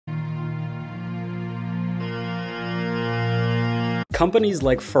Companies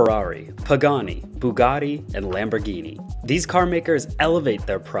like Ferrari, Pagani, Bugatti, and Lamborghini. These car makers elevate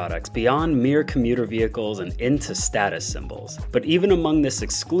their products beyond mere commuter vehicles and into status symbols. But even among this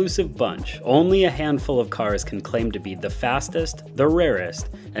exclusive bunch, only a handful of cars can claim to be the fastest, the rarest,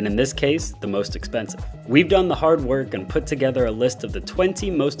 and in this case, the most expensive. We've done the hard work and put together a list of the 20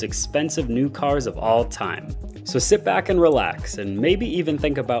 most expensive new cars of all time. So sit back and relax, and maybe even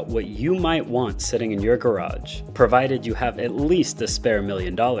think about what you might want sitting in your garage, provided you have at least a spare $1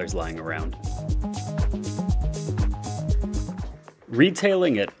 million lying around.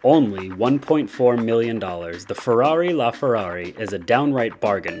 Retailing at only $1.4 million, the Ferrari LaFerrari is a downright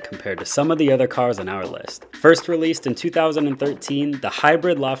bargain compared to some of the other cars on our list. First released in 2013, the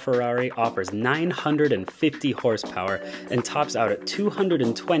hybrid LaFerrari offers 950 horsepower and tops out at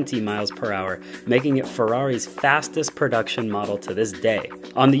 220 miles per hour, making it Ferrari's fastest production model to this day.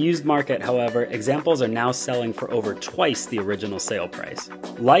 On the used market, however, examples are now selling for over twice the original sale price.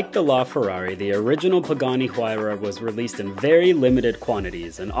 Like the LaFerrari, the original Pagani Huayra was released in very limited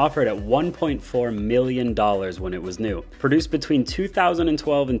quantities and offered at $1.4 million when it was new. Produced between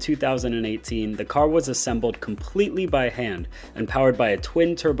 2012 and 2018, the car was assembled completely by hand and powered by a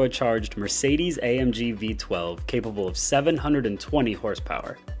twin turbocharged Mercedes-AMG V12 capable of 720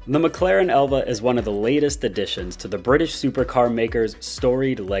 horsepower. The McLaren Elva is one of the latest additions to the British supercar maker's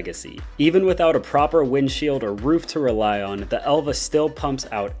storied legacy. Even without a proper windshield or roof to rely on, the Elva still pumps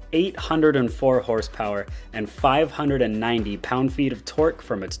out 804 horsepower and 590 pound-feet of torque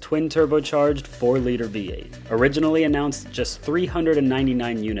from its twin-turbocharged 4-liter V8. Originally announced just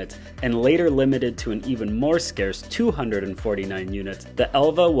 399 units and later limited to an even more scarce 249 units, the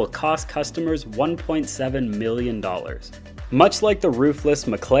Elva will cost customers $1.7 million. Much like the roofless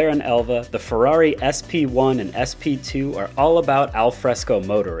McLaren Elva, the Ferrari SP1 and SP2 are all about alfresco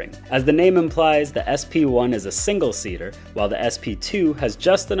motoring. As the name implies, the SP1 is a single-seater, while the SP2 has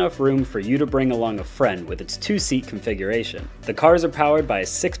just enough room for you to bring along a friend with its 2-seat configuration. The cars are powered by a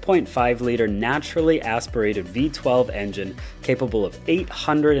 6.5-liter naturally aspirated V12 engine capable of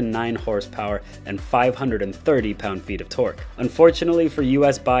 809 horsepower and 530 pound-feet of torque. Unfortunately for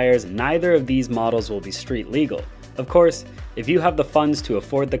US buyers, neither of these models will be street legal. Of course, if you have the funds to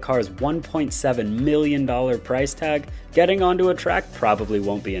afford the car's $1.7 million price tag, getting onto a track probably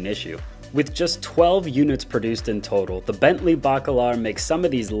won't be an issue. With just 12 units produced in total, the Bentley Bacalar makes some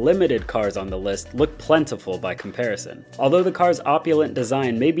of these limited cars on the list look plentiful by comparison. Although the car's opulent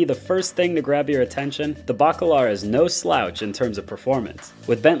design may be the first thing to grab your attention, the Bacalar is no slouch in terms of performance.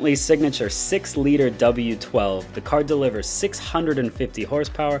 With Bentley's signature 6-liter W12, the car delivers 650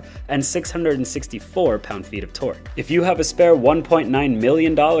 horsepower and 664 pound-feet of torque. If you have a spare $1.9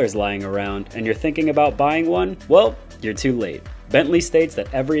 million lying around and you're thinking about buying one, well, you're too late. Bentley states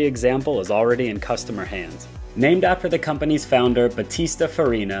that every example is already in customer hands. Named after the company's founder, Battista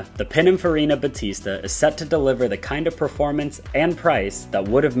Farina, the Pininfarina Battista is set to deliver the kind of performance and price that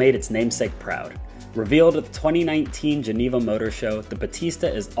would have made its namesake proud. Revealed at the 2019 Geneva Motor Show, the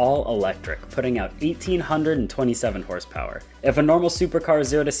Battista is all electric, putting out 1,827 horsepower. If a normal supercar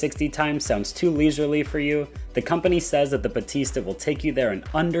 0 to 60 time sounds too leisurely for you, the company says that the Battista will take you there in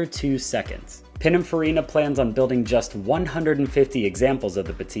under 2 seconds. Pininfarina plans on building just 150 examples of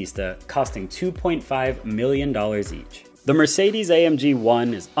the Battista, costing $2.5 million each. The Mercedes-AMG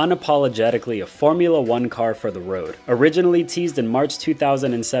 1 is unapologetically a Formula One car for the road. Originally teased in March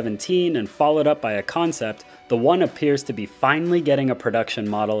 2017 and followed up by a concept, the One appears to be finally getting a production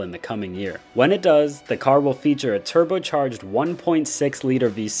model in the coming year. When it does, the car will feature a turbocharged 1.6-liter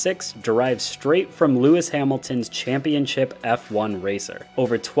V6 derived straight from Lewis Hamilton's championship F1 racer.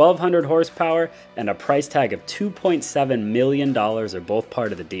 Over 1,200 horsepower and a price tag of $2.7 million are both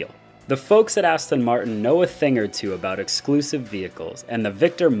part of the deal. The folks at Aston Martin know a thing or two about exclusive vehicles, and the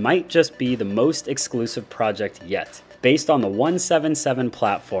Victor might just be the most exclusive project yet. Based on the 177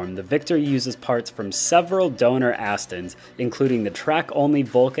 platform, the Victor uses parts from several donor Astons, including the track-only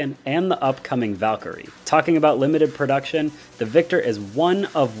Vulcan and the upcoming Valkyrie. Talking about limited production, the Victor is one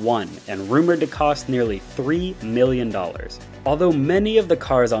of one and rumored to cost nearly $3 million. Although many of the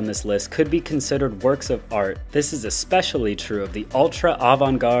cars on this list could be considered works of art, this is especially true of the ultra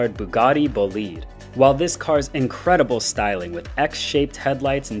avant-garde Bugatti Bolide. While this car's incredible styling with X-shaped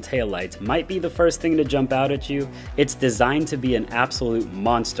headlights and taillights might be the first thing to jump out at you, it's designed to be an absolute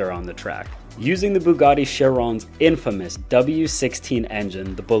monster on the track. Using the Bugatti Chiron's infamous W16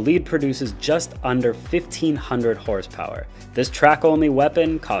 engine, the Bolide produces just under 1,500 horsepower. This track-only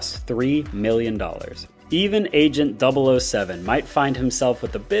weapon costs $3 million. Even Agent 007 might find himself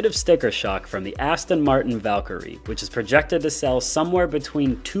with a bit of sticker shock from the Aston Martin Valkyrie, which is projected to sell somewhere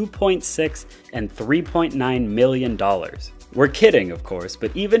between $2.6 and $3.9 million. We're kidding, of course,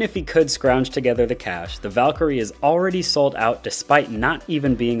 but even if he could scrounge together the cash, the Valkyrie is already sold out despite not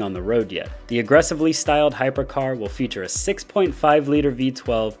even being on the road yet. The aggressively styled hypercar will feature a 6.5-liter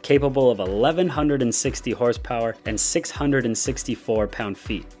V12 capable of 1,160 horsepower and 664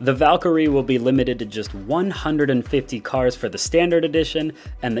 pound-feet. The Valkyrie will be limited to just 150 cars for the standard edition,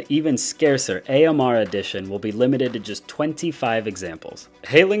 and the even scarcer AMR edition will be limited to just 25 examples.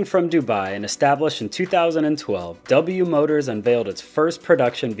 Hailing from Dubai and established in 2012, W Motors unveiled its first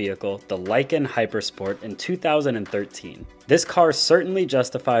production vehicle, the Lykan Hypersport, in 2013. This car certainly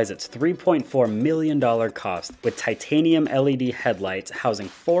justifies its $3.4 million cost, with titanium LED headlights housing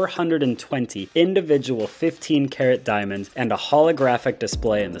 420 individual 15-karat diamonds and a holographic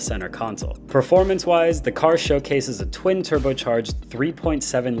display in the center console. Performance-wise, the car showcases a twin-turbocharged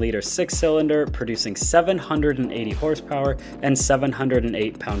 3.7-liter 6-cylinder producing 780 horsepower and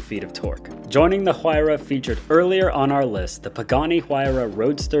 708 pound-feet of torque. Joining the Huayra featured earlier on our list, the Pagani Huayra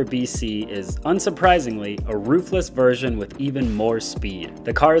Roadster BC is, unsurprisingly, a roofless version with even more speed.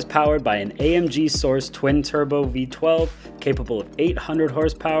 The car is powered by an AMG-sourced twin-turbo V12 capable of 800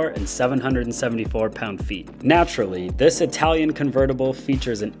 horsepower and 774 pound-feet. Naturally, this Italian convertible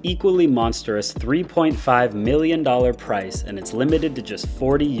features an equally monstrous $3.5 million price, and it's limited to just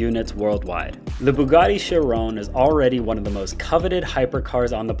 40 units worldwide. The Bugatti Chiron is already one of the most coveted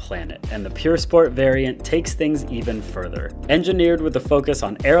hypercars on the planet, and the Pure Sport variant takes things even further. Engineered with a focus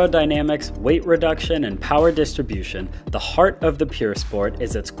on aerodynamics, weight reduction, and power distribution, the heart of the Pure Sport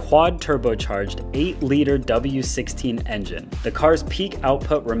is its quad-turbocharged 8-liter W16 engine. The car's peak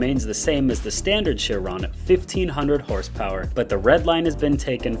output remains the same as the standard Chiron at 1,500 horsepower, but the red line has been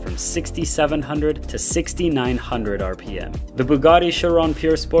taken from 6,700 to 6,900 RPM. The Bugatti Chiron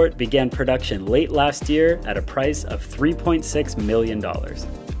Pure Sport began production late last year at a price of $3.6 million.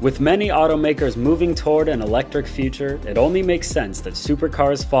 With many automakers moving toward an electric future, it only makes sense that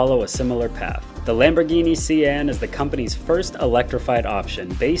supercars follow a similar path. The Lamborghini Sian is the company's first electrified option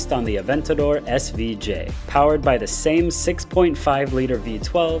based on the Aventador SVJ. Powered by the same 6.5-liter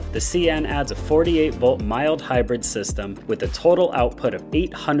V12, the Sian adds a 48-volt mild hybrid system with a total output of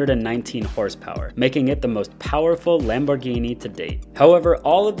 819 horsepower, making it the most powerful Lamborghini to date. However,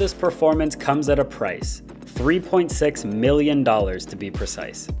 all of this performance comes at a price. $3.6 million to be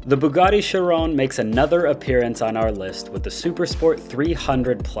precise. The Bugatti Chiron makes another appearance on our list with the Supersport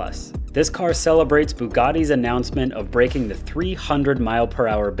 300 Plus. This car celebrates Bugatti's announcement of breaking the 300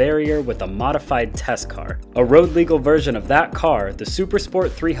 mph barrier with a modified test car. A road-legal version of that car, the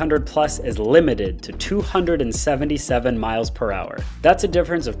Supersport 300 Plus is limited to 277 mph. That's a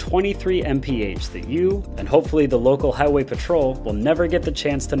difference of 23 mph that you, and hopefully the local highway patrol, will never get the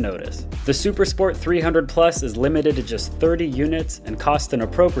chance to notice. The Supersport 300 Plus is limited to just 30 units and costs an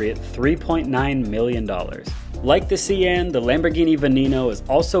appropriate $3.9 million. Like the Sian, the Lamborghini Veneno is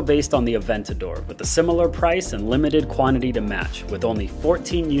also based on the Aventador, with a similar price and limited quantity to match, with only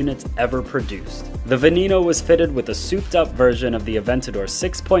 14 units ever produced. The Veneno was fitted with a souped-up version of the Aventador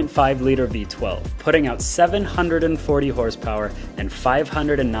 6.5-liter V12, putting out 740 horsepower and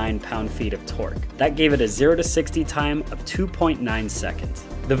 509 pound-feet of torque. That gave it a 0 to 60 time of 2.9 seconds.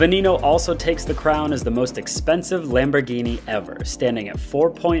 The Veneno also takes the crown as the most expensive Lamborghini ever, standing at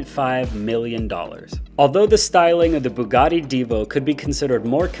 $4.5 million. Although the styling of the Bugatti Divo could be considered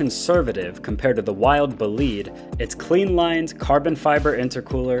more conservative compared to the wild Bolide, its clean lines, carbon fiber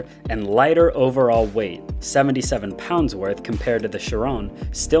intercooler, and lighter overall weight, 77 pounds worth compared to the Chiron,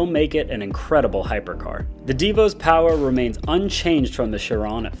 still make it an incredible hypercar. The Divo's power remains unchanged from the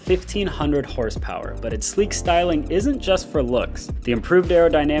Chiron at 1,500 horsepower, but its sleek styling isn't just for looks. The improved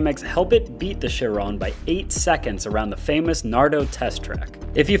aerodynamics help it beat the Chiron by 8 seconds around the famous Nardo test track.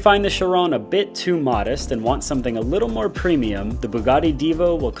 If you find the Chiron a bit too modest and want something a little more premium, the Bugatti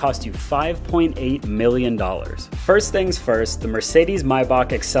Divo will cost you $5.8 million. First things first, the Mercedes Maybach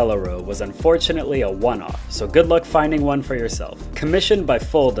Accelero was unfortunately a one-off, so good luck finding one for yourself. Commissioned by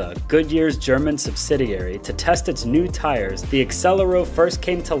Fulda, Goodyear's German subsidiary, to test its new tires, the Accelero first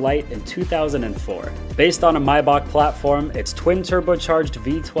came to light in 2004. Based on a Maybach platform, its twin-turbocharged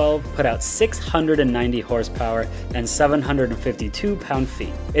V12 put out 690 horsepower and 752 pound-feet.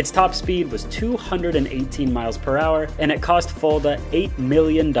 Its top speed was 218 miles per hour, and it cost Fulda $8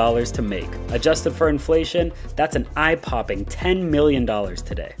 million to make. Adjusted for inflation, that's an eye-popping $10 million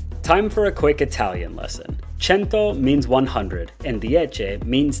today. Time for a quick Italian lesson. Cento means 100, and 10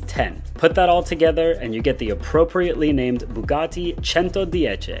 means 10. Put that all together and you get the appropriately named Bugatti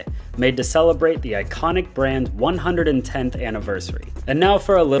 110, made to celebrate the iconic brand's 110th anniversary. And now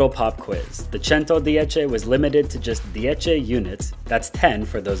for a little pop quiz. The 110 was limited to just 10 units, that's 10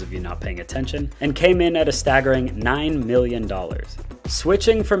 for those of you not paying attention, and came in at a staggering $9 million.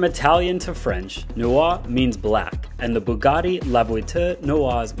 Switching from Italian to French, noir means black, and the Bugatti La Voiture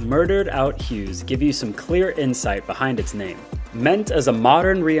Noir's murdered out hues give you some clear insight behind its name. Meant as a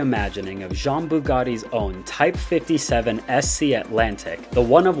modern reimagining of Jean Bugatti's own Type 57 SC Atlantic, the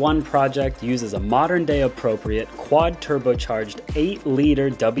one-of-one project uses a modern-day appropriate quad-turbocharged 8-liter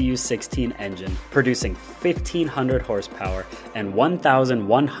W16 engine, producing 1,500 horsepower and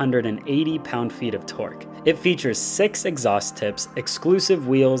 1,180 pound-feet of torque. It features 6 exhaust tips, exclusive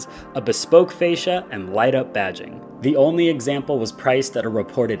wheels, a bespoke fascia, and light-up badging. The only example was priced at a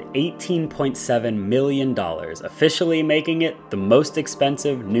reported $18.7 million, officially making it the most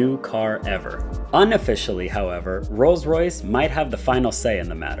expensive new car ever. Unofficially, however, Rolls-Royce might have the final say in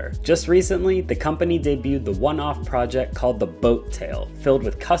the matter. Just recently, the company debuted the one-off project called the Boat Tail, filled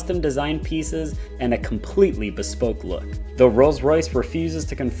with custom design pieces and a completely bespoke look. Though Rolls-Royce refuses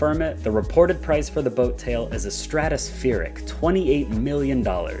to confirm it, the reported price for the Boat Tail is a stratospheric $28 million,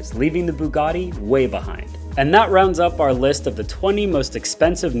 leaving the Bugatti way behind. And that rounds up our list of the 20 most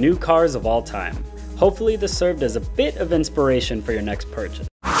expensive new cars of all time. Hopefully this served as a bit of inspiration for your next purchase.